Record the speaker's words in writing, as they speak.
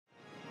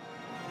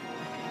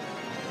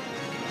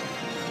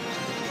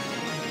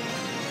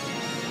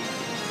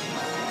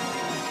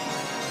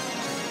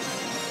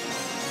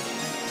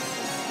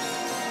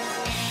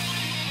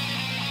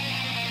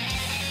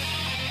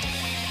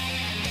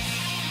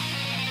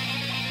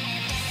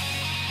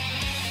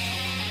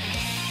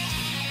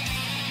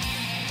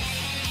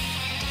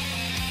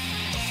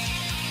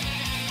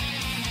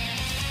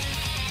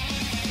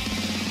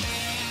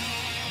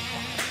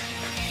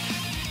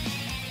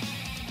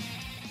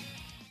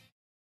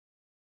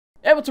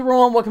Hey, what's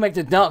wrong? Welcome back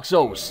to Dark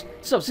Souls.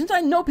 So, since I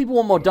know people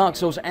want more Dark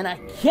Souls, and I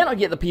cannot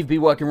get the PvP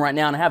working right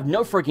now, and I have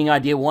no freaking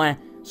idea why,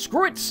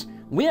 screw it,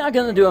 we are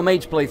going to do a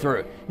mage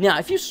playthrough. Now,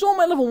 if you saw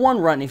my level 1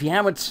 run, if you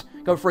haven't,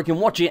 go freaking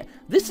watch it.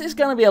 This is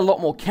going to be a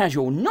lot more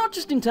casual, not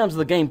just in terms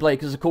of the gameplay,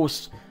 because of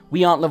course,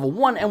 we aren't level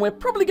 1, and we're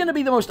probably going to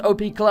be the most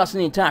OP class in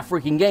the entire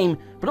freaking game,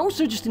 but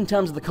also just in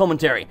terms of the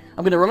commentary.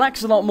 I'm going to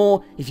relax a lot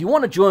more. If you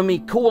want to join me,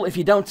 cool. If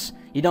you don't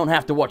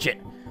have to watch it.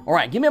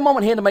 Alright, give me a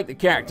moment here to make the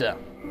character.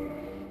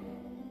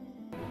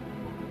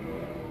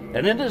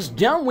 And it is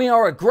done. We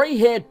are a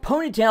grey-haired,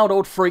 ponytailed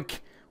old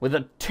freak with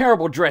a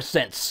terrible dress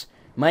sense.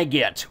 My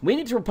god, we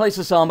need to replace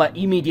this armor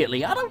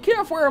immediately. I don't care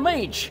if we're a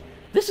mage.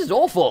 This is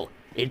awful.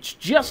 It's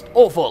just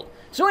awful.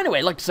 So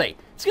anyway, like I say,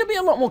 it's going to be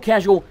a lot more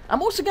casual.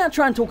 I'm also going to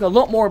try and talk a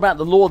lot more about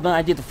the lore than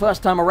I did the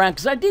first time around,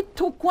 because I did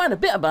talk quite a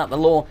bit about the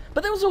lore,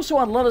 but there was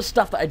also a lot of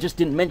stuff that I just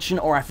didn't mention,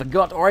 or I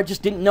forgot, or I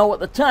just didn't know at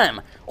the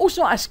time.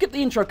 Also, I skipped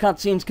the intro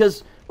cutscenes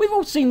because we've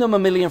all seen them a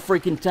million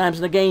freaking times,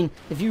 and again,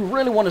 if you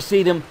really want to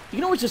see them, you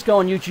can always just go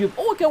on YouTube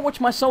or go watch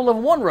my Soul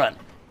Level 1 run.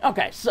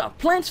 Okay, so,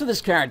 plans for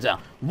this character.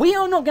 We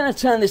are not going to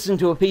turn this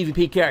into a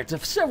PvP character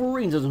for several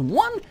reasons.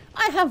 One,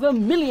 I have a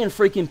million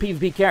freaking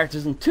PvP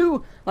characters, and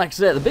two, like I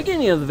said at the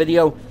beginning of the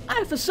video,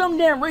 I for some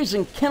damn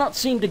reason cannot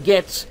seem to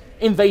get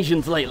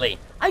invasions lately.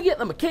 I get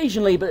them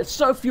occasionally, but it's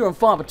so few and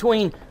far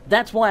between.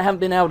 That's why I haven't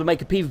been able to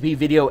make a PvP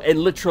video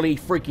in literally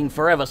freaking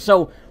forever.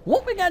 So,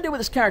 what we're going to do with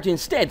this character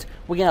instead,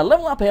 we're going to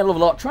level up a hell of a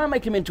lot, try and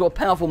make him into a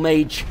powerful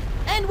mage,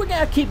 and we're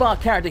going to keep our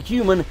character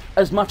human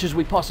as much as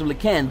we possibly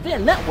can.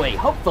 Then that way,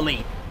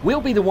 hopefully,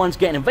 we'll be the ones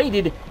getting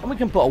invaded, and we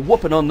can put a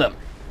whooping on them.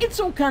 It's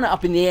all kind of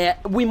up in the air.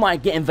 We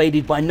might get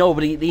invaded by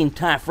nobody the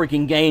entire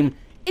freaking game.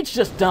 It's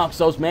just Dark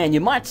Souls, man. You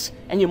might,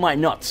 and you might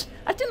not.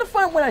 I tend to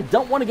find when I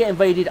don't want to get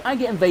invaded, I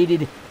get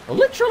invaded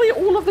literally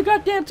all of the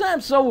goddamn time,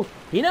 so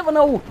you never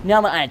know.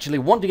 Now that I actually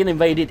want to get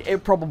invaded,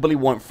 it probably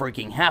won't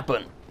freaking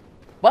happen.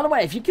 By the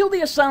way, if you kill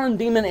the Asylum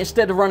Demon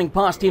instead of running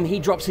past him, he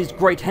drops his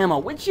Great Hammer,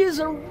 which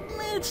is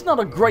it's not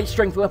a great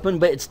strength weapon,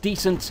 but it's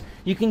decent.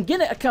 You can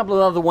get it a couple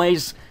of other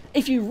ways.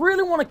 If you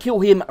really want to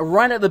kill him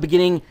right at the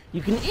beginning,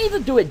 you can either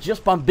do it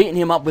just by beating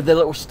him up with the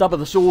little stub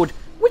of the sword,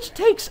 which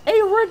takes a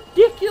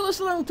ridiculous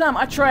long time.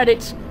 I tried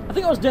it. I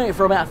think I was doing it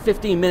for about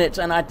 15 minutes,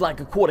 and I'd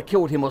like a quarter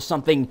killed him or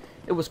something.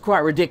 It was quite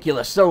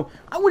ridiculous, so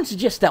I wouldn't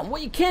suggest that.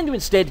 What you can do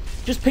instead,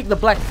 just pick the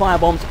black fire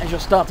bombs as your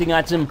starting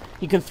item.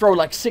 You can throw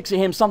like 6 at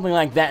him, something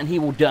like that, and he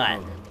will die.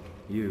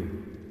 You're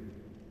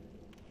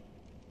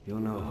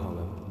no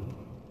hollow.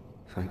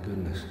 Thank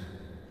goodness.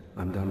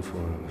 I'm done for,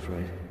 I'm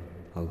afraid.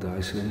 I'll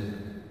die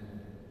soon,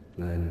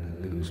 then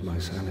lose my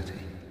sanity.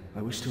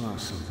 I wish to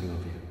ask something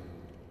of you.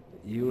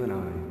 You and I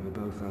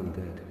are both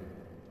undead.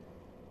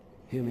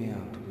 Hear me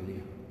out, will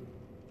you?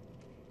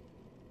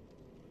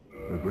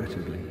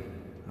 Regrettably,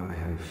 I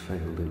have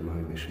failed in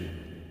my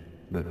mission,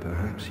 but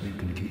perhaps you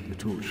can keep the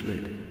torch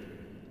lit.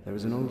 There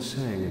is an old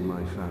saying in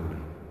my family: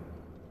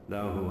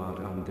 thou who art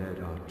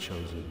undead art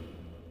chosen,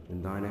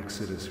 and thine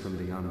exodus from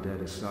the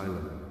undead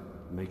asylum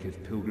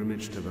maketh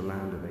pilgrimage to the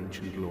land of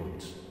ancient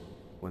lords.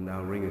 When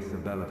thou ringeth the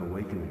bell of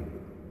awakening,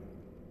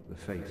 the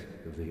fate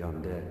of the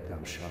undead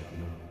thou shalt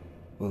know.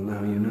 Well,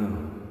 now you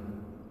know,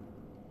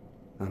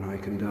 and I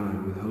can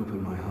die with hope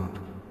in my heart.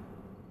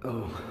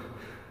 Oh,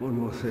 one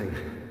more thing.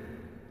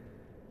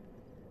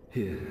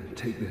 Here,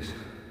 take this.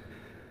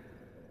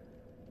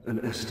 An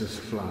Estus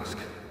flask,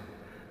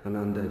 an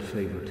undead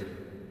favorite.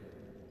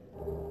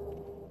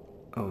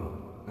 Oh,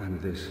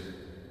 and this.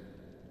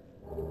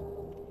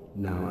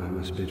 Now I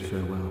must bid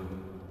farewell.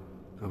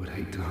 I would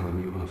hate to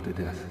harm you after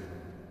death.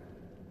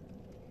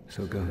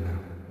 So go now,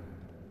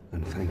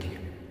 and thank you.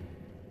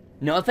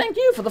 No, thank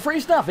you for the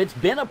free stuff. It's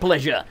been a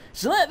pleasure.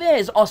 So that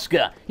there's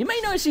Oscar. You may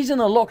notice he's in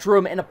a locked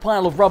room in a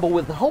pile of rubble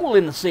with a hole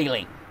in the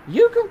ceiling.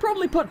 You can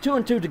probably put 2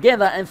 and 2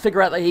 together and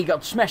figure out that he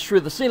got smashed through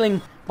the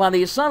ceiling by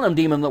the Asylum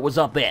Demon that was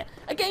up there.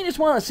 Again, it's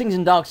one of those things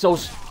in Dark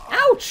Souls.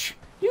 Ouch!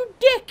 You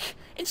dick!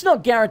 It's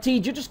not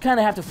guaranteed, you just kind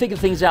of have to figure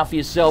things out for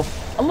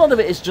yourself. A lot of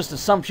it is just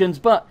assumptions,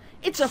 but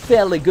it's a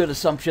fairly good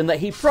assumption that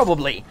he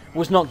probably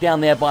was knocked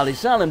down there by the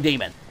Asylum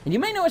Demon. And you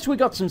may notice we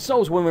got some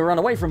souls when we run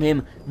away from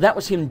him. That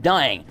was him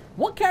dying.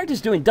 What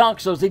characters do in Dark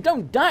Souls, they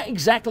don't die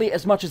exactly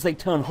as much as they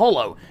turn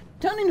hollow.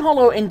 Turning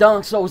hollow in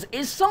Dark Souls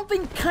is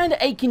something kind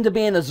of akin to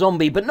being a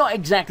zombie, but not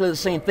exactly the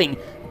same thing.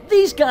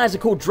 These guys are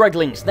called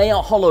Dreglings. They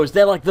are hollows.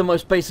 They're like the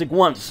most basic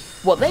ones.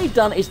 What they've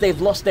done is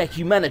they've lost their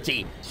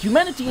humanity.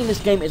 Humanity in this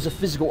game is a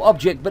physical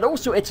object, but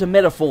also it's a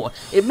metaphor.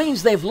 It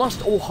means they've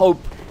lost all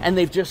hope, and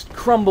they've just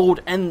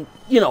crumbled, and,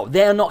 you know,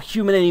 they're not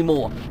human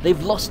anymore.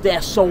 They've lost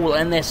their soul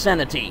and their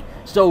sanity.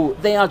 So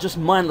they are just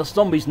mindless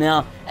zombies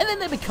now, and then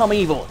they become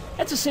evil.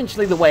 That's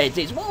essentially the way it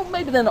is. Well,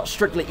 maybe they're not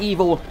strictly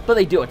evil, but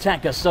they do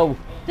attack us, so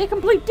they're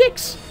complete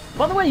dicks.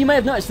 By the way, you may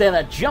have noticed there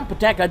that jump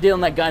attack I did on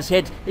that guy's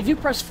head. If you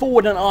press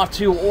forward on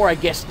R2, or I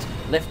guess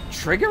left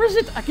trigger, is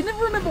it? I can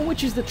never remember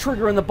which is the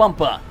trigger in the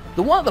bumper.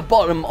 The one at the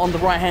bottom on the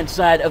right-hand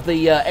side of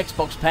the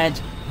Xbox pad,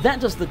 that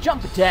does the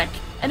jump attack,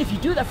 and if you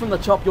do that from the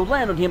top, you'll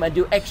land on him and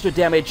do extra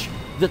damage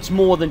that's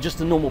more than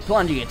just a normal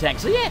plunging attack.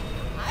 So yeah,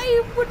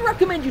 I would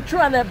recommend you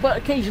try that, but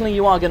occasionally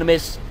you are going to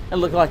miss and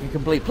look like a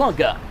complete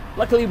plonker.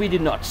 Luckily, we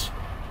did not.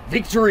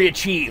 Victory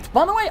achieved.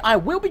 By the way, I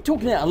will be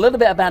talking a little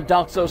bit about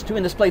Dark Souls 2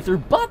 in this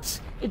playthrough, but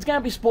it's going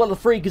to be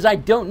spoiler-free because I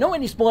don't know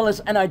any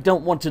spoilers and I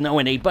don't want to know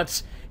any.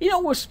 But, you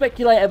know, we'll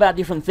speculate about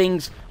different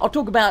things. I'll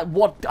talk about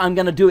what I'm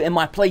going to do in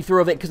my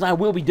playthrough of it because I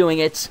will be doing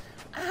it.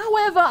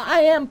 However, I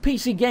am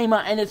PC gamer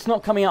and it's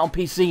not coming out on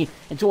PC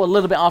until a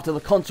little bit after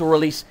the console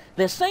release.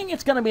 They're saying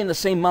it's going to be in the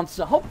same month,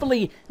 so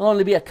hopefully it'll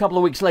only be a couple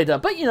of weeks later.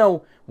 But, you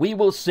know, we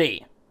will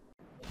see.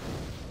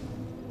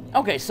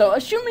 Okay, so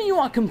assuming you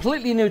are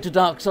completely new to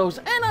Dark Souls,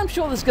 and I'm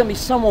sure there's going to be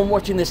someone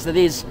watching this that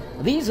is,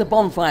 these are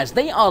bonfires.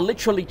 They are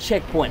literally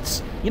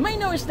checkpoints. You may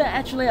notice they're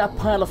actually a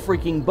pile of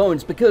freaking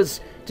bones, because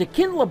to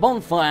kindle a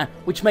bonfire,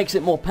 which makes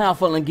it more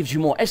powerful and gives you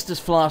more Estus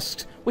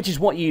flasks, which is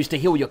what you use to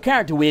heal your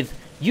character with,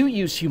 you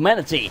use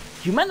humanity.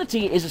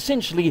 Humanity is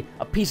essentially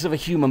a piece of a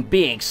human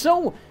being.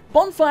 So,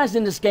 bonfires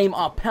in this game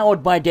are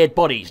powered by dead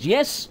bodies.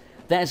 Yes,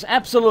 that is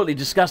absolutely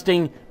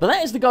disgusting, but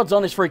that is the God's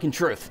honest freaking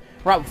truth.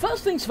 Right,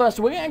 first things first,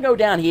 we're going to go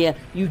down here.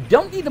 You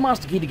don't need the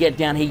Master Key to get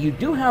down here. You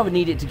do, however,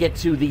 need it to get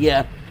to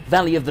the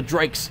Valley of the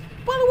Drakes.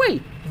 By the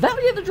way,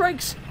 Valley of the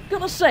Drakes,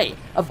 gotta say,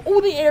 of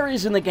all the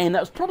areas in the game,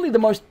 that was probably the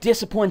most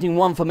disappointing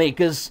one for me,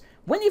 because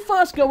when you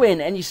first go in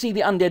and you see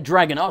the undead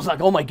dragon, I was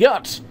like, oh my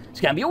god, it's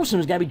going to be awesome,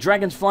 there's going to be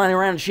dragons flying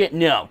around and shit.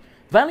 No.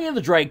 Valley of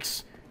the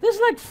Drakes, there's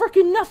like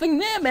freaking nothing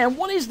there, man.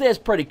 What is there? It's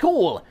pretty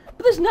cool.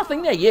 But there's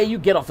nothing there. Yeah, you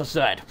get off the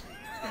side.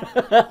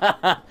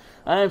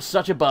 I am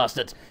such a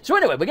bastard. So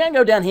anyway, we're going to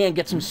go down here and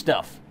get some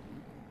stuff.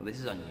 Well, this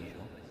is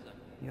unusual.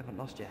 You haven't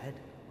lost your head.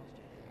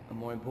 And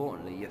more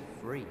importantly, you're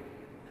free.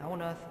 How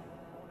on earth?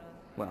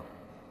 Well,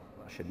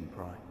 I shouldn't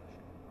pry.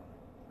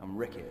 I'm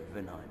Ricky of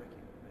Vinheim.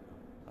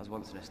 I was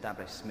once an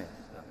established smith.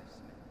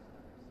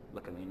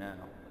 Look at me now.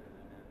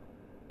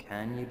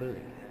 Can you believe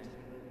it?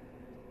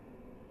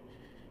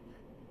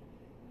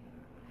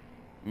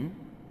 Hmm?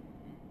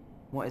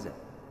 What is it?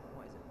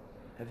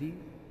 Have you?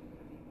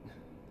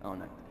 Oh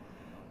no.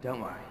 Don't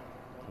worry.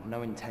 I've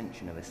no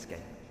intention of escape.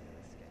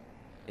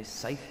 It's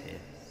safe here.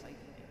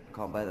 I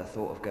can't bear the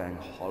thought of going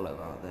hollow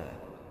out there.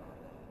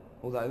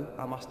 Although,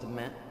 I must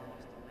admit,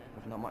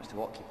 I've not much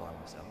to occupy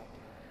myself.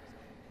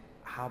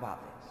 How about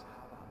this?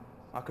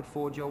 I could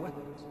forge your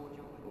weapons,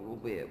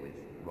 albeit with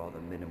rather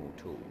minimal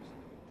tools.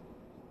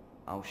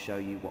 I'll show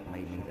you what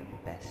made me the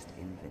best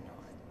in Vinheim.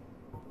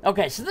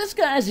 Okay, so this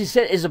guy, as he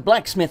said, is a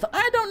blacksmith.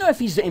 I don't know if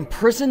he's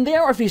imprisoned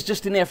there or if he's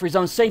just in there for his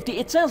own safety.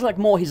 It sounds like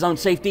more his own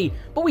safety,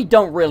 but we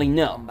don't really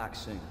know. Come back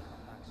soon.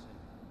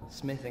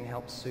 Smithing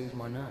helps soothe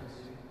my nerves.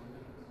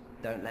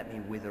 Don't let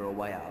me wither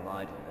away out of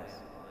idleness.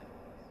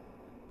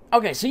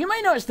 Okay, so you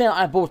may notice there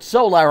I bought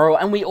Soul Arrow,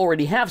 and we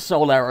already have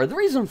Soul Arrow. The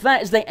reason for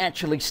that is they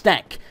actually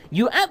stack.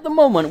 At the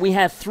moment, we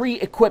have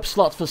 3 equip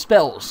slots for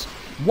spells.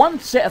 One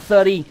set of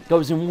 30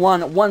 goes in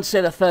one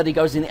set of 30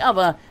 goes in the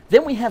other,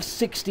 then we have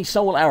 60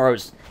 Soul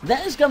Arrows.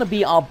 That is going to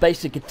be our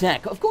basic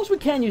attack. Of course, we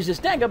can use this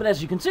dagger, but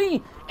as you can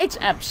see, it's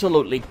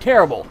absolutely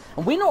terrible.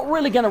 And we're not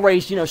really going to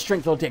raise,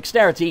 strength or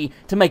dexterity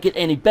to make it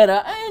any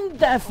better, and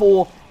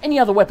therefore, any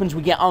other weapons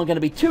we get aren't going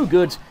to be too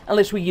good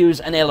unless we use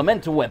an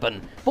elemental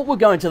weapon. But we'll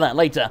go into that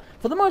later.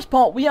 For the most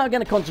part, we are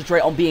going to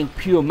concentrate on being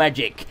pure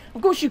magic.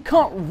 Of course, you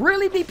can't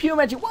really be pure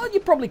magic. Well,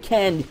 you probably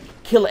can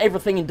kill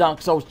everything in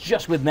Dark Souls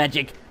just with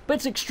magic, but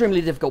it's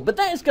extremely difficult. But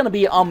that is going to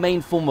be our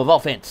main form of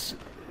offense.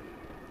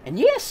 And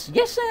yes,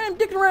 I am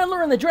dicking around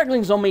luring the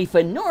draglings on me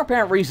for no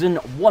apparent reason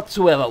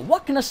whatsoever.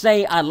 What can I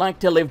say? I like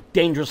to live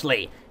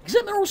dangerously.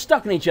 Except they're all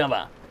stuck in each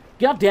other.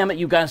 God damn it,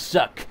 you guys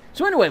suck.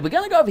 So anyway, we're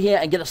going to go over here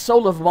and get a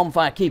Soul of a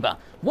Bonfire Keeper.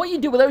 What you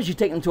do with those, you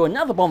take them to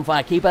another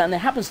Bonfire Keeper, and there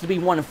happens to be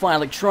one in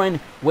Firelink Shrine,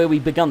 where we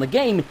begun the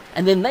game,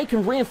 and then they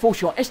can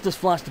reinforce your Estus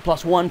Flask to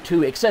 +1,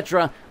 2,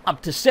 etc.,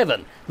 up to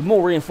 7. The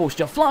more reinforced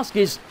your flask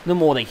is, the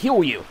more they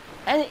heal you.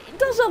 And it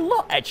does a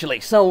lot,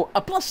 actually, so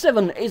a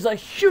 +7 is a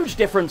huge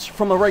difference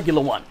from a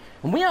regular one.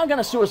 And we are going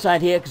to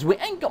suicide here because we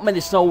ain't got many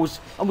souls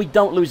and we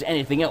don't lose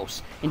anything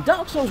else. In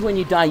Dark Souls, when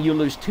you die, you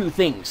lose 2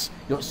 things.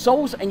 Your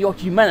souls and your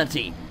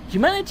humanity.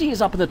 Humanity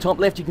is up in the top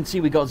left. You can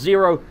see we got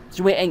 0,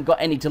 so we ain't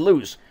got any to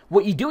lose.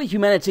 What you do with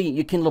humanity,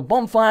 you kindle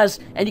bonfires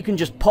and you can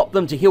just pop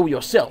them to heal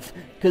yourself.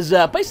 Because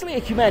basically a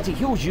humanity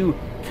heals you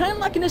kind of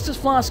like an Estus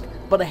Flask,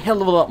 but a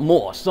hell of a lot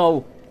more.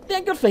 So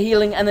they're good for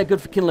healing and they're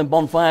good for kindling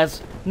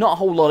bonfires. Not a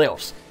whole lot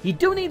else. You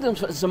do need them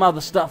for some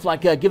other stuff,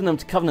 like giving them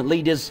to Covenant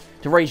leaders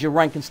to raise your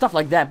rank and stuff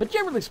like that. But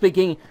generally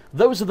speaking,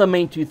 those are the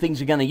main 2 things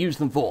you're going to use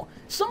them for.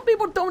 Some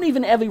people don't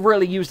even ever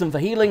really use them for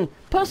healing.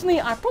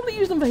 Personally, I probably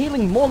use them for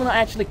healing more than I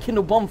actually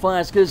kindle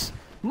bonfires, because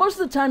most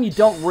of the time you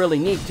don't really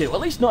need to. At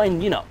least not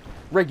in,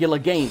 regular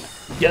game.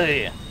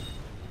 Yeah.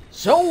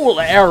 Soul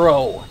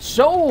Arrow!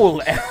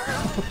 Soul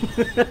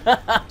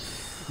Arrow!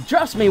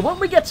 Trust me, when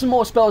we get some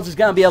more spells, it's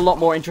going to be a lot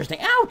more interesting.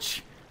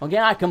 Ouch! Okay,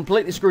 I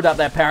completely screwed up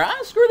that parry.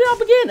 I screwed it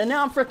up again, and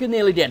now I'm freaking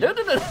nearly dead.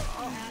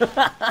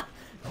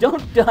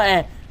 Don't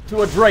die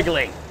to a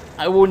dragling.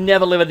 I will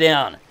never live it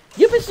down.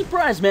 You'd be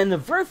surprised, man. The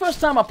very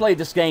first time I played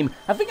this game,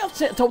 I think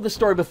I've told this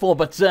story before,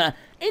 but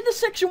in the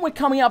section we're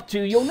coming up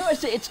to, you'll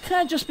notice that it's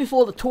kind of just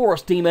before the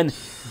Taurus demon.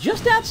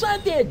 Just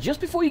outside there, just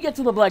before you get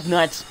to the Black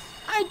Knights,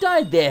 I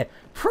died there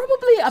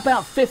probably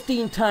about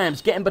 15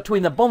 times getting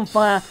between the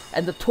bonfire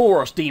and the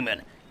Taurus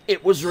demon.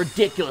 It was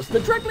ridiculous. The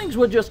Dreglings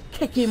were just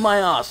kicking my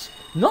ass.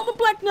 Not the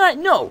Black Knight,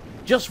 no.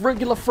 Just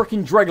regular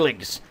frickin'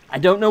 Dreglings. I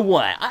don't know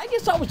why. I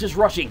guess I was just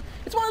rushing.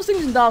 It's one of those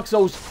things in Dark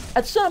Souls.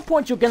 At certain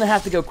points you're going to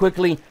have to go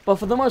quickly, but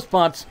for the most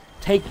part,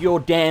 take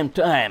your damn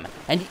time.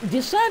 And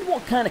decide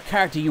what kind of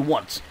character you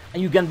want. Are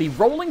you going to be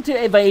rolling to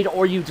evade,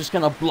 or are you just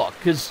going to block?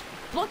 Because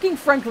blocking,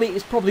 frankly,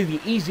 is probably the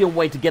easier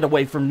way to get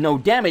away from no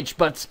damage,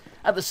 but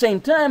at the same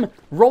time,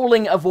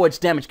 rolling avoids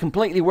damage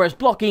completely, whereas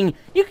blocking,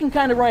 you can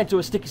kind of run into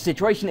a sticky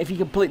situation if you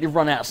completely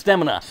run out of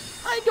stamina.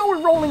 I go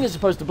with rolling as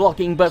opposed to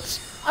blocking, but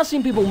I've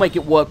seen people make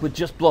it work with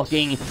just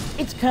blocking.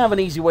 It's kind of an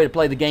easy way to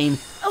play the game,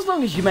 as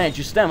long as you manage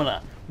your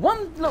stamina.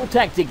 One little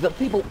tactic that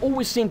people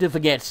always seem to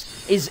forget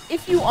is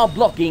if you are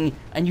blocking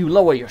and you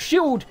lower your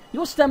shield,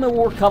 your stamina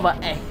will recover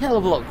a hell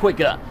of a lot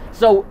quicker.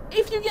 So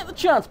if you get the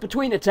chance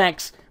between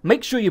attacks,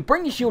 make sure you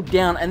bring your shield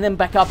down and then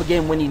back up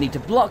again when you need to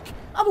block.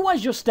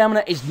 Otherwise your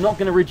stamina is not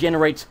going to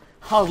regenerate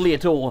hardly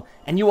at all,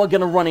 and you are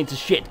going to run into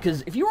shit,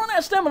 because if you run out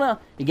of stamina,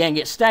 you're going to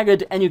get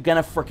staggered and you're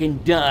going to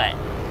freaking die.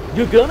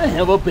 You're going to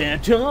have a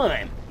bad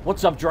time.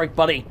 What's up, Drake,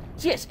 buddy?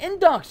 So yes, in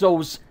Dark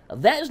Souls,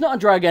 that is not a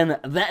dragon,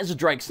 that is a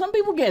Drake. Some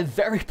people get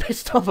very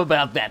pissed off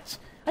about that.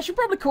 I should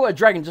probably call it a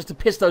dragon just to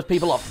piss those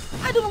people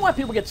off. I don't know why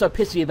people get so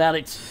pissy about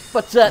it,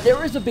 but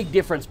there is a big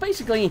difference.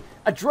 Basically,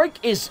 a Drake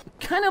is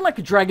kind of like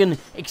a dragon,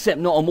 except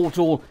not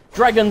immortal.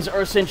 Dragons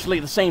are essentially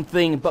the same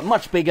thing, but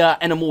much bigger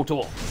and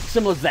immortal.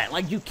 Simple as that.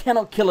 Like, you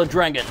cannot kill a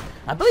dragon.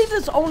 I believe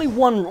there's only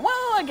one,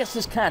 well, I guess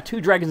there's kind of two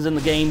dragons in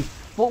the game,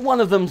 but one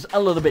of them's a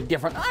little bit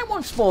different. I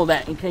won't spoil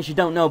that in case you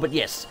don't know, but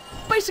yes.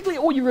 Basically,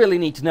 all you really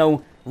need to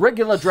know,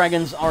 regular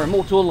dragons are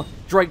immortal,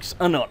 Drakes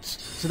are not.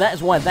 So that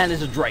is why that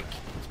is a Drake.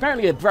 It's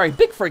apparently a very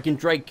big freaking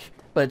Drake,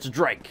 but it's a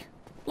Drake.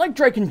 Like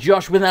Drake and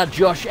Josh without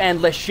Josh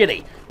and less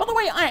shitty. By the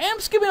way, I am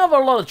skipping over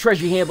a lot of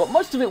treasure here, but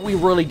most of it we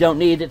really don't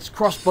need. It's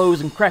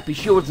crossbows and crappy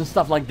shields and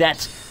stuff like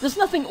that. There's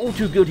nothing all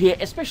too good here,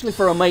 especially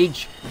for a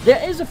mage.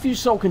 There is a few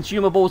soul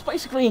consumables.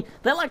 Basically,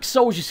 they're like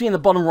souls you see in the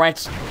bottom right.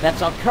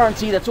 That's our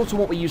currency. That's also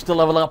what we use to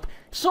level up.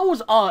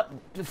 Souls are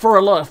for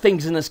a lot of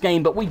things in this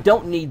game, but we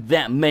don't need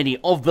that many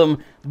of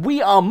them.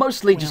 We are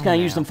mostly just going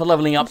to use them for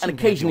leveling up and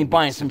occasionally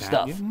buying some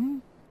stuff.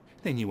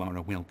 Then you are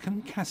a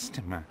welcome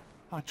customer.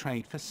 I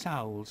trade for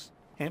souls.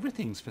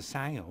 Everything's for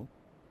sale.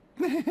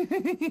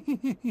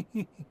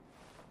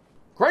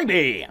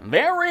 Creepy.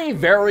 Very,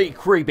 very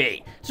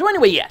creepy. So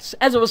anyway, yes,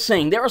 as I was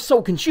saying, there are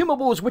soul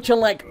consumables, which are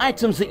like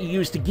items that you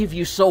use to give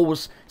you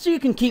souls, so you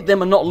can keep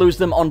them and not lose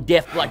them on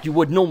death like you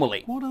would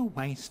normally. What a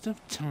waste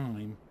of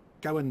time.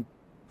 Go and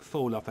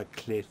fall off a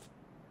cliff.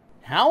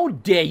 How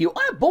dare you?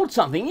 I bought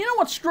something. You know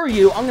what? Screw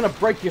you. I'm gonna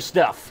break your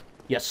stuff.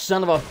 You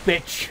son of a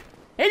bitch.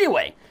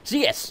 Anyway, so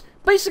yes.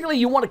 Basically,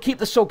 you want to keep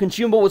the soul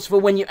consumables for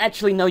when you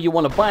actually know you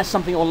want to buy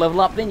something or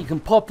level up, then you can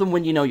pop them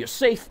when you know you're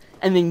safe,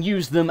 and then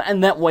use them,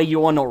 and that way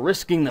you are not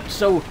risking them.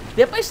 So,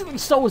 they're basically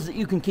souls that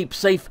you can keep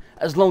safe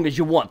as long as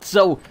you want.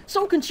 So,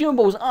 soul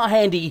consumables are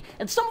handy,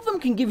 and some of them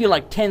can give you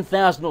like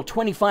 10,000 or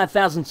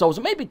 25,000 souls,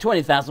 or maybe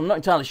 20,000, I'm not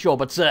entirely sure,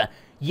 but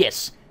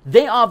yes,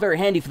 they are very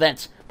handy for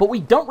that, but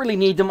we don't really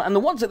need them, and the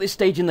ones at this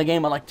stage in the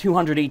game are like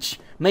 200 each,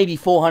 maybe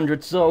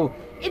 400, so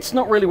it's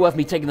not really worth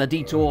me taking the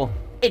detour.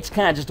 It's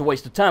kind of just a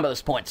waste of time at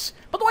this point.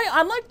 By the way,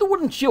 I like the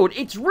wooden shield.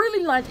 It's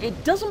really light.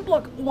 It doesn't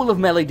block all of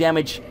melee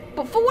damage,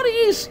 but for what it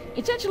is,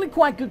 it's actually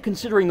quite good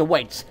considering the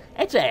weight.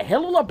 It's a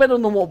hell of a lot better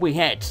than what we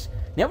had.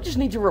 Now we just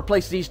need to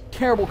replace these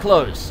terrible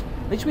clothes.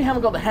 At least we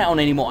haven't got the hat on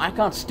anymore. I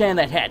can't stand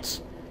that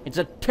hat. It's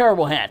a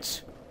terrible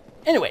hat.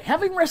 Anyway,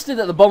 having rested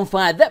at the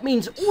bonfire, that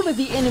means all of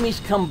the enemies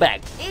come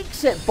back,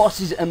 except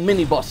bosses and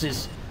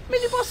mini-bosses.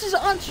 Mini-bosses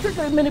aren't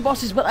strictly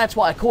mini-bosses, but that's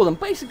what I call them.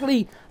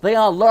 Basically, they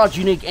are large,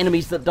 unique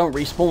enemies that don't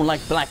respawn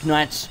like Black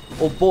Knights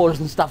or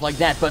boars and stuff like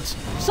that, but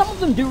some of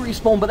them do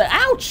respawn, but they're...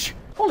 Ouch!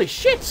 Holy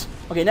shit!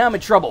 Okay, now I'm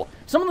in trouble.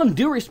 Some of them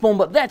do respawn,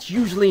 but that's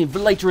usually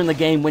later in the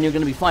game when you're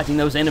going to be fighting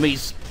those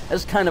enemies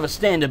as kind of a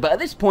standard. But at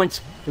this point,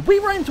 if we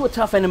run into a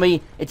tough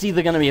enemy, it's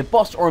either going to be a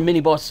boss or a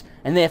mini-boss,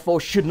 and therefore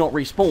should not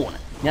respawn.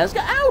 Now let's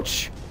go...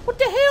 Ouch! What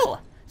the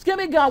hell? It's going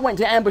to be a guy waiting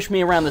to ambush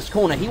me around this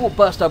corner. He will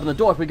burst open the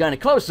door if we're going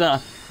closer.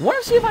 I want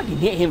to see if I can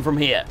hit him from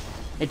here.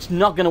 It's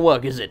not going to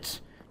work, is it?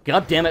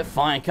 God damn it,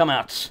 fine, come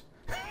out.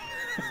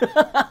 By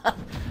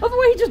the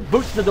way, he just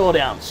boots the door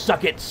down.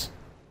 Suck it.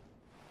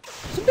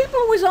 Some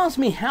people always ask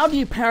me, how do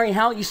you parry?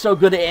 How are you so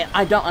good at it?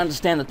 I don't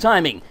understand the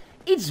timing.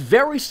 It's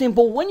very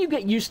simple. When you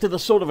get used to the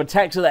sort of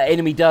attacks that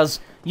enemy does,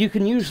 you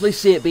can usually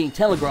see it being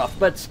telegraphed.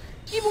 But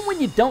even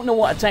when you don't know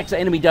what attacks the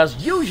enemy does,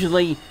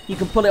 usually you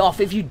can pull it off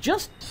if you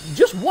just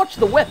watch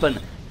the weapon.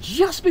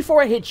 just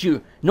before it hits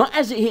you. Not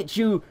as it hits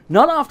you,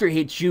 not after it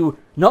hits you,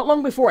 not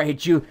long before it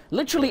hits you.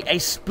 Literally a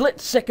split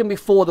second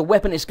before the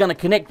weapon is going to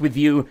connect with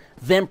you,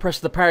 then press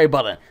the parry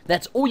button.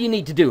 That's all you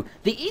need to do.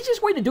 The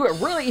easiest way to do it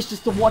really is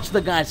just to watch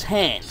the guy's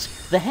hands.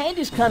 The hand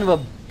is kind of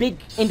a big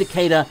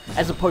indicator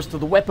as opposed to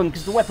the weapon,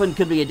 because the weapon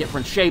can be a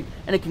different shape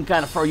and it can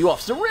kind of throw you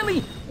off. So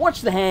really,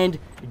 watch the hand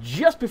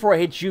just before it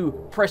hits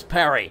you, press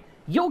parry.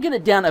 You'll get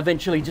it down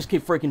eventually, just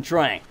keep freaking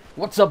trying.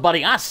 What's up,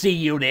 buddy? I see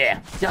you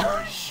there.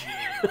 Oh, shit.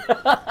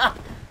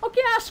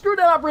 Okay, I screwed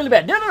that up really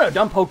bad. No,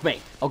 don't poke me.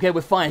 Okay,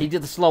 we're fine. He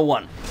did the slow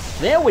one.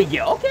 There we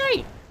go.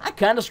 Okay, I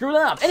kind of screwed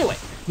that up. Anyway,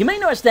 you may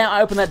notice that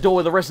I opened that door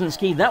with a resonance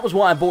key. That was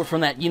what I bought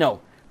from that, you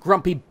know,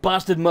 grumpy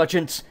bastard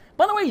merchants.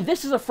 By the way,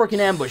 this is a freaking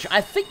ambush.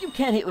 I think you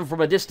can hit them from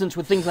a distance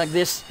with things like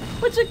this,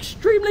 but it's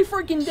extremely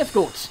freaking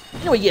difficult.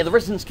 Anyway, yeah, the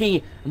resonance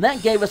key,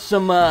 that gave us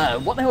some,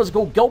 what the hell is it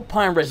called? Gold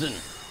pine resin.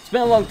 It's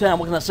been a long time,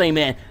 what can I say,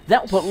 man?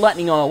 That will put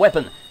lightning on a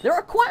weapon. There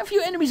are quite a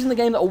few enemies in the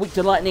game that are weak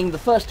to lightning, the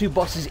first two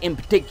bosses in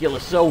particular,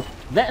 so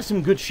that's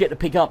some good shit to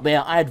pick up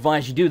there. I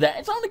advise you do that.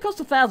 It's only cost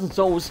 1,000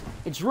 souls.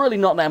 It's really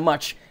not that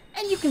much,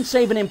 and you can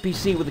save an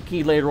NPC with a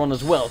key later on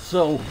as well,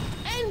 so,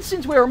 and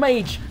since we're a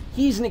mage,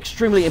 he's an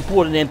extremely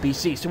important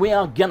NPC, so we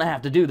are gonna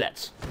have to do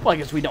that. Well, I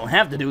guess we don't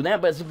have to do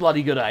that, but it's a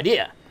bloody good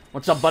idea.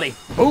 What's up, buddy?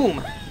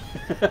 Boom!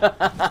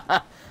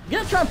 I'm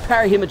gonna try and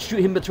parry him and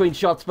shoot him between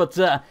shots, but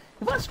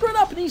if I screw it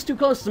up and he's too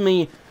close to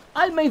me,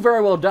 I may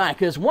very well die,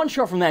 because one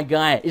shot from that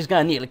guy is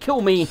gonna nearly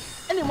kill me,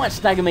 and it might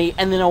stagger me,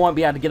 and then I won't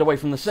be able to get away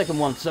from the second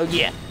one. So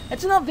yeah,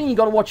 it's another thing you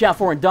gotta watch out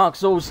for in Dark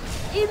Souls.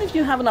 Even if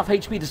you have enough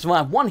HP to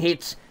survive one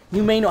hit,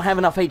 you may not have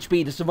enough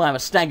HP to survive a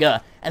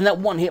stagger, and that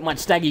one hit might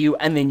stagger you,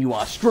 and then you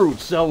are screwed.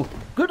 So,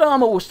 good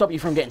armor will stop you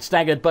from getting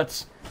staggered,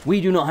 but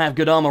we do not have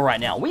good armor right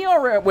now. We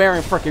are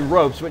wearing freaking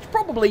robes, which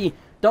probably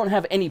don't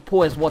have any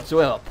poise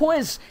whatsoever.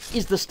 Poise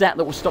is the stat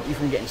that will stop you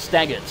from getting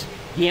staggered.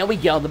 Here we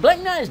go, the Black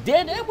Knight is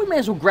dead, and we may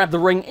as well grab the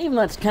ring, even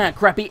though it's kind of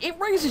crappy. It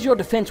raises your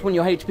defense when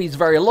your HP is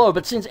very low,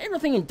 but since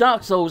everything in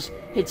Dark Souls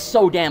hits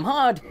so damn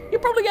hard, you're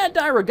probably gonna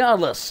die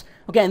regardless.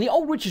 Okay, and the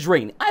Old Witch's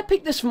Ring. I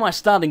picked this for my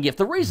starting gift.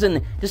 The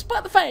reason,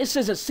 despite the fact it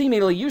says it's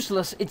seemingly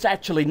useless, it's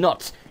actually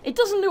not. It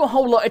doesn't do a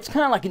whole lot, it's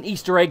kind of like an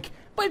Easter egg,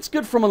 but it's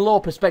good from a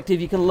lore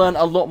perspective. You can learn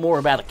a lot more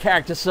about a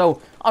character,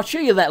 so I'll show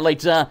you that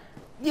later.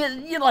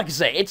 Yeah, like I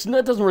say, it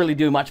doesn't really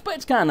do much, but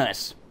it's kind of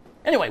nice.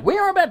 Anyway, we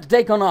are about to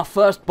take on our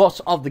first boss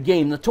of the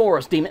game, the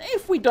Taurus Demon,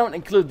 if we don't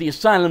include the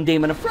Asylum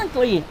Demon, and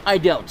frankly, I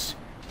don't.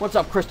 What's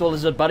up, Crystal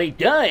Lizard, buddy?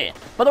 Die!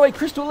 By the way,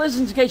 Crystal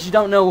Lizards, in case you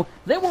don't know,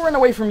 they will run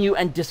away from you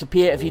and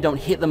disappear if you don't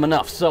hit them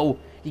enough, so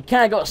you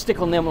kinda gotta stick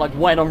on them like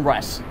white on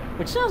rice.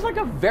 Which sounds like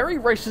a very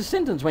racist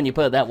sentence when you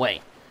put it that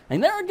way.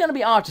 And there are gonna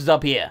be archers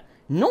up here.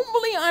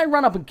 Normally, I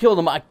run up and kill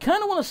them, but I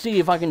kinda wanna see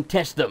if I can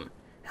test them.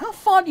 How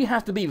far do you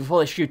have to be before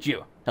they shoot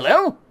you?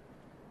 Hello?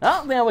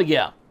 Oh, there we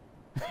go.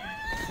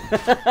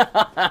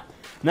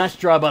 Nice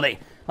try, buddy.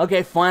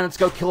 Okay, fine, let's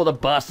go kill the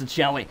bastard,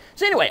 shall we?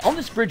 So anyway, on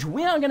this bridge,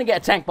 we are going to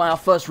get attacked by our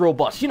first real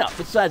boss. You know,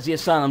 besides the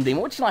Asylum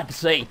Demon, which, like I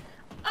say,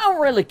 I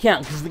don't really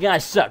count because the guy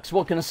sucks.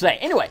 What can I say?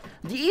 Anyway,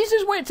 the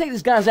easiest way to take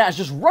these guys out is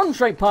just run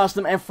straight past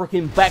them and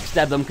freaking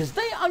backstab them, because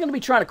they are going to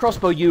be trying to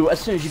crossbow you as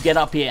soon as you get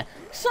up here.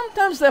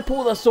 Sometimes they'll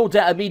pull their swords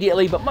out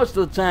immediately, but most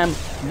of the time,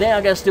 they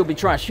are going to still be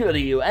trying to shoot at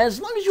you, as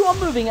long as you are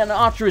moving and an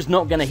archer is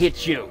not going to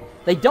hit you.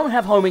 They don't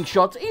have homing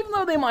shots, even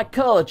though they might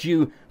curl at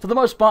you. For the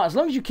most part, as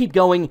long as you keep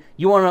going,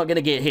 you are not going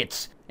to get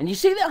hits. And you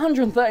see that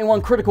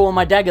 131 critical on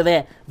my dagger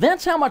there?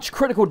 That's how much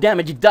critical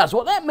damage it does.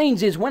 What that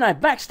means is when I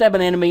backstab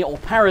an enemy or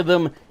parry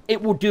them,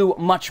 it will do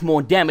much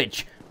more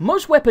damage.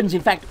 Most weapons,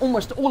 in fact,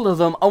 almost all of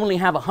them only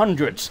have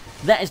 100s.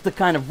 That is the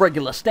kind of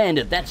regular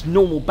standard. That's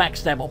normal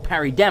backstab or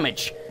parry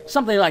damage.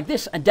 Something like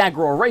this, a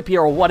dagger or a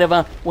rapier or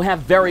whatever, will have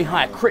very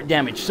high crit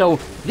damage. So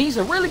these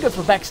are really good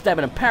for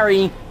backstabbing and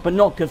parrying, but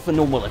not good for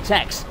normal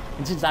attacks.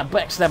 And since I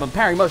backstab and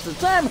parry most of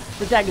the time,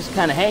 the dagger's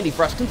kind of handy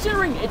for us,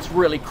 considering it's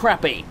really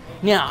crappy.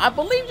 Now, I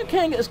believe you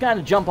can get this guy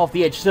to jump off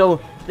the edge,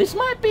 so this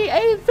might be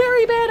a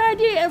very bad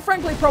idea, and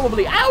frankly,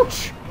 probably,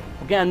 ouch!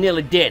 Okay, I'm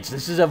nearly dead, so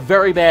this is a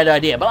very bad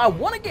idea, but I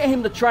want to get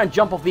him to try and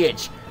jump off the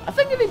edge. I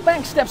think if he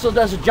backsteps or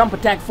does a jump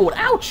attack forward,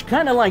 ouch,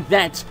 kind of like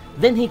that,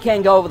 then he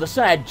can go over the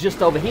side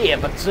just over here,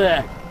 but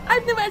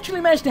I've never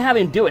actually managed to have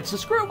him do it, so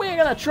screw it, we're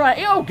gonna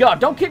try. Oh god,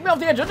 don't kick me off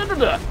the edge.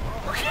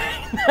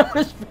 Okay, that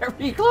was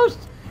very close.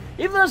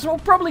 Even though this will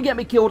probably get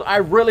me killed, I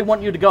really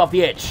want you to go off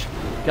the edge.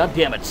 God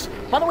damn it.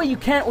 By the way, you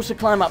can also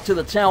climb up to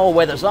the tower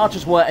where those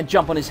archers were and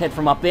jump on his head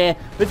from up there,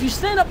 but if you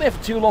stand up there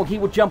for too long, he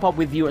will jump up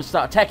with you and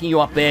start attacking you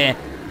up there.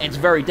 It's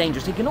very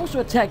dangerous. He can also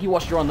attack you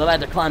whilst you're on the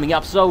ladder climbing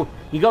up, so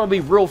you gotta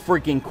be real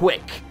freaking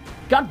quick.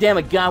 God damn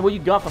it, guy, where you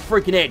got the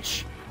freaking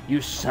edge?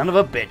 You son of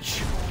a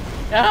bitch.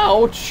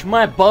 Ouch,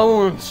 my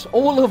bones.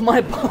 All of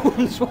my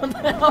bones. What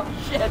the hell?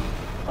 Shit.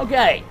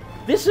 Okay,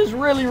 this is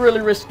really,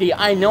 really risky.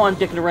 I know I'm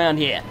dicking around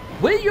here.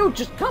 Will you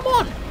just come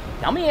on?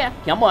 Come here.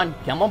 Come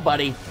on,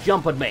 buddy.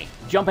 Jump at me.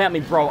 Jump at me,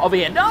 bro. Over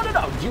here. No,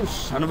 you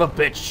son of a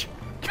bitch.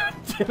 God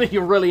damn it,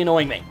 you're really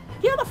annoying me.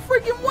 Get out of the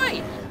freaking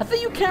way. I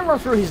think you can roll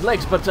through his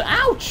legs, but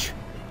ouch.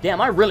 Damn,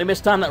 I really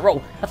mistimed that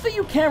roll. I think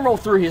you can roll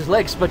through his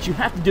legs, but you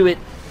have to do it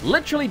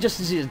literally just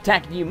as he's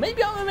attacking you.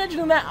 Maybe I'm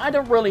imagining that, I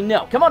don't really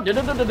know. Come on,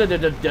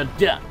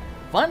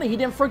 Finally, he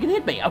didn't freaking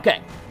hit me.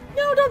 Okay.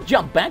 No, don't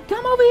jump back.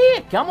 Come over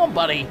here. Come on,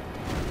 buddy.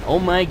 Oh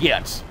my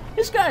guts.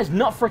 This guy is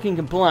not freaking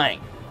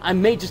complying. I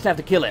may just have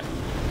to kill him.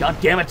 God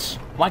damn it.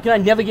 Why can I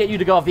never get you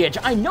to go off the edge?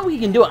 I know he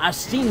can do it. I've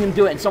seen him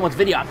do it in someone's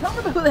video. I can't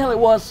remember who the hell it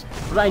was,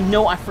 but I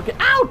know I freaking...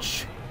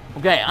 Ouch!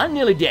 Okay, I'm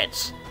nearly dead.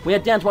 We are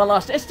down to our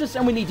last Estus,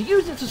 and we need to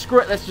use it to screw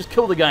it. Let's just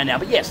kill the guy now.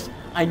 But yes,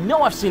 I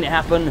know I've seen it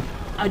happen.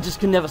 I just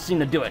can never seem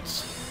to do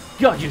it.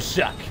 God, you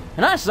suck.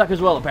 And I suck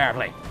as well,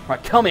 apparently.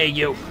 Alright, come here,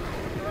 you.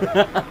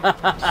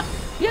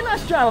 Yeah,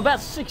 nice try. I'm about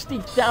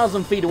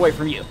 60,000 feet away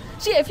from you.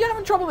 So yeah, if you're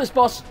having trouble with this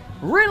boss,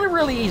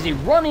 really easy.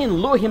 Run in,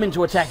 lure him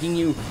into attacking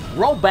you,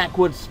 roll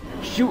backwards,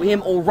 shoot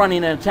him, or run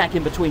in and attack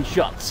him between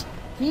shots.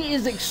 He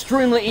is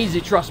extremely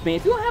easy, trust me.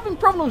 If you're having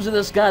problems with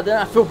this guy, then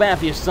I feel bad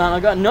for you, son. I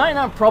got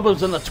 99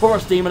 problems and the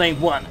Taurus Demon ain't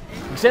one.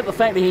 Except the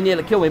fact that he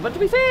nearly killed me. But to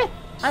be fair,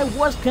 I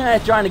was kind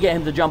of trying to get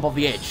him to jump off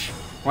the edge.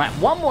 Right,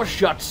 one more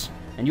shot,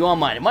 and you are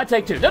mine. It might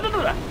take two.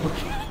 Okay.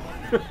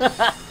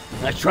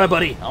 Nice try,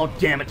 buddy. Oh,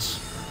 damn it.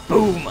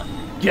 Boom.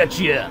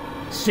 Gotcha.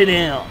 Sit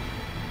down.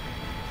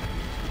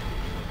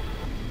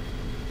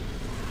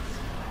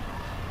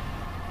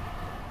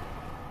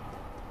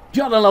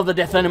 God, I love the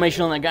death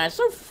animation on that guy. It's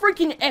so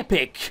freaking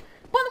epic.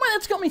 By the way,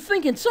 that's got me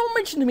thinking. Someone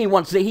mentioned to me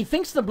once that he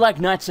thinks the Black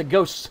Knights are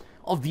ghosts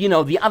of, you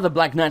know, the other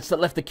Black Knights that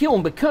left the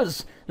kiln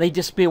because they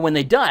disappear when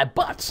they die.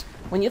 But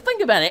when you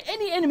think about it,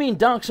 any enemy in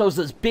Dark Souls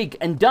that's big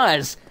and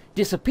dies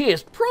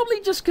disappears,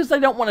 probably just because they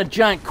don't want a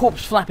giant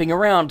corpse flapping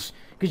around.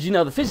 Because, you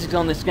know, the physics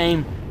on this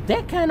game,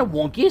 they're kind of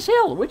wonky as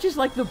hell, which is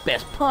like the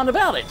best part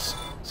about it.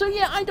 So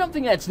yeah, I don't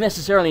think that's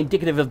necessarily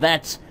indicative of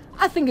that.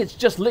 I think it's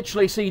just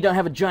literally so you don't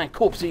have a giant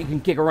corpse that you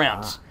can kick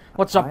around.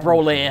 What's up,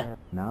 Roller?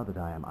 Now that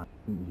I am, I'm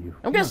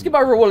going to skip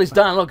over all his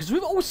dialogue because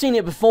we've all seen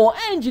it before,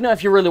 and you know,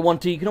 if you really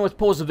want to, you can always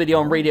pause the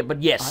video and read it,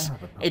 but yes,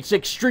 it's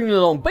extremely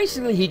long.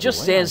 Basically, he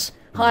just says,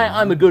 "Hi,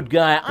 I'm a good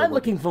guy. I'm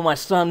looking for my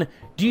son.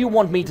 Do you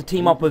want me to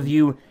team up with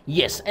you?"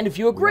 Yes, and if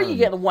you agree, you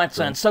get the White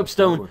Sand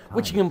Soapstone,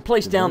 which you can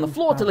place down on the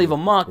floor to leave a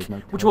mark,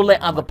 which will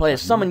let other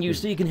players summon you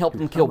so you can help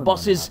them kill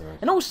bosses,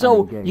 and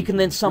also, you can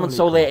then summon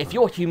Sorcerer if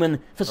you're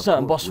human for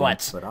certain boss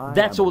fights.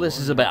 That's all this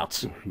is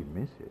about. if you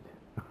miss it.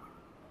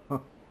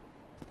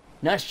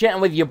 Nice chatting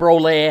with you, bro,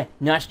 Lair.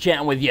 Nice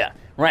chatting with you.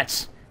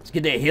 Right, let's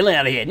get the hell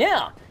out of here.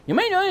 Now, you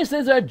may notice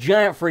there's a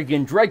giant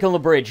freaking Drake on the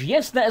bridge.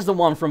 Yes, that is the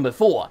one from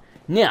before.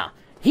 Now,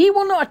 he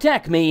will not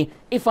attack me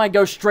if I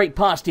go straight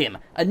past him.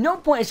 At no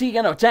point is he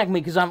going to attack me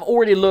because I've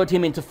already lured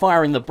him into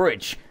firing the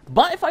bridge.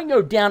 But if I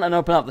go down and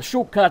open up the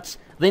shortcuts,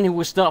 then he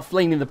will start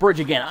flaming the bridge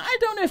again. I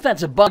don't know if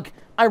that's a bug.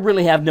 I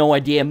really have no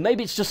idea.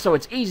 Maybe it's just so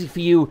it's easy for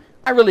you.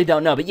 I really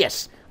don't know. But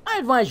yes, I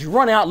advise you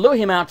run out, lure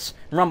him out,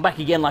 and run back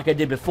again like I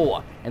did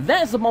before. And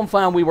that's the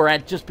bonfire we were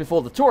at just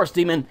before the Taurus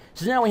Demon,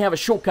 so now we have a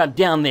shortcut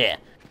down there.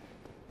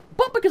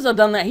 But because I've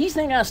done that, he's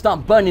then going to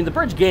start burning the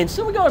bridge again,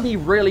 so we got to be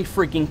really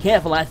freaking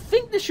careful. I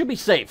think this should be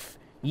safe.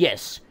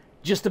 Yes,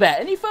 just about.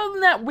 Any further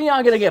than that, we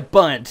are going to get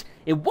burned.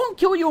 It won't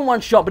kill you in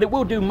one shot, but it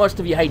will do most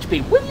of your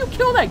HP. Will you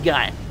kill that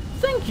guy?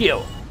 Thank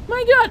you.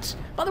 My God.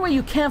 By the way,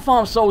 you can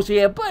farm souls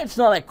here, but it's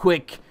not that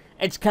quick.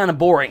 It's kind of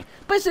boring.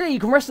 Basically, you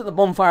can rest at the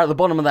bonfire at the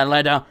bottom of that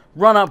ladder,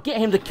 run up, get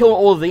him to kill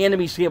all of the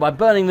enemies here by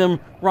burning them,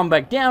 run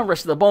back down,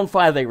 rest at the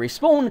bonfire, they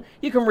respawn,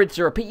 you can rinse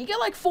and repeat. You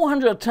get like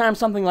 400 at a time,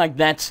 something like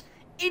that.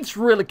 It's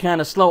really kind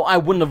of slow. I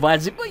wouldn't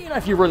advise it, but you know,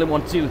 if you really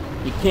want to,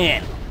 you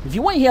can. If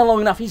you wait here long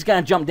enough, he's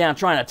going to jump down,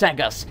 try and attack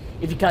us.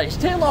 If you cut his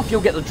tail off,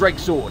 you'll get the Drake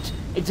Sword.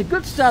 It's a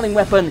good starting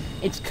weapon.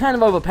 It's kind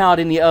of overpowered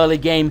in the early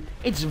game.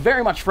 It's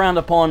very much frowned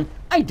upon.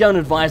 I don't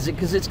advise it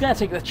because it's going to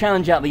take the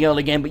challenge out of the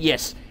early game, but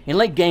yes, in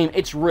late game,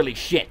 it's really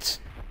shit.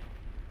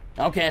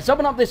 Okay, let's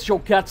open up this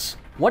shortcuts.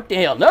 What the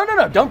hell? No,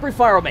 don't breathe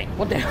fire on me.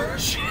 What the hell?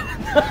 Shit.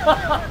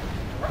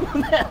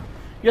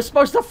 You're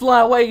supposed to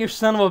fly away, you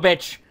son of a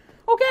bitch.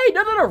 Okay,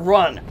 no,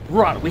 run.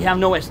 Run, we have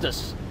no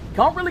Estus.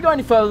 Can't really go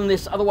any further than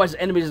this, otherwise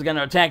the enemies are going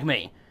to attack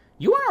me.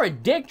 You are a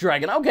dick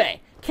dragon,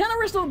 okay. Can the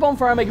rest of the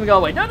bonfire and make me go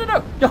away? No.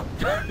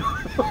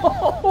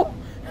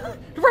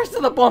 The rest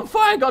of the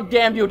bonfire,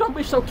 goddamn you, don't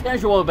be so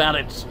casual about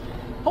it.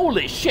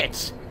 Holy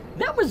shit.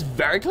 That was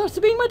very close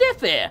to being my death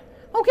there.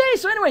 Okay,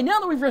 so anyway, now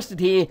that we've rested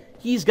here,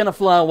 he's gonna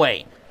fly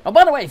away. Oh,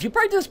 by the way, if you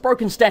pray to this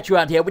broken statue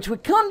out here, which we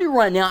can't do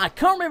right now, I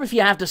can't remember if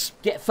you have to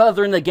get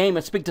further in the game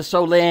and speak to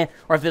Sorcerer,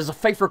 or if there's a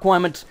faith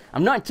requirement.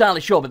 I'm not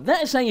entirely sure, but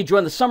that is how you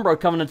join the Sunbro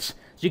Covenants,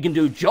 so you can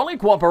do jolly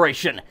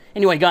cooperation.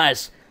 Anyway,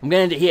 guys, I'm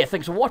gonna end it here.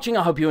 Thanks for watching.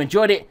 I hope you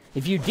enjoyed it.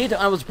 If you did,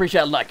 I would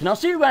appreciate a like, and I'll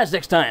see you guys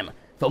next time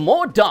for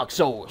more Dark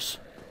Souls.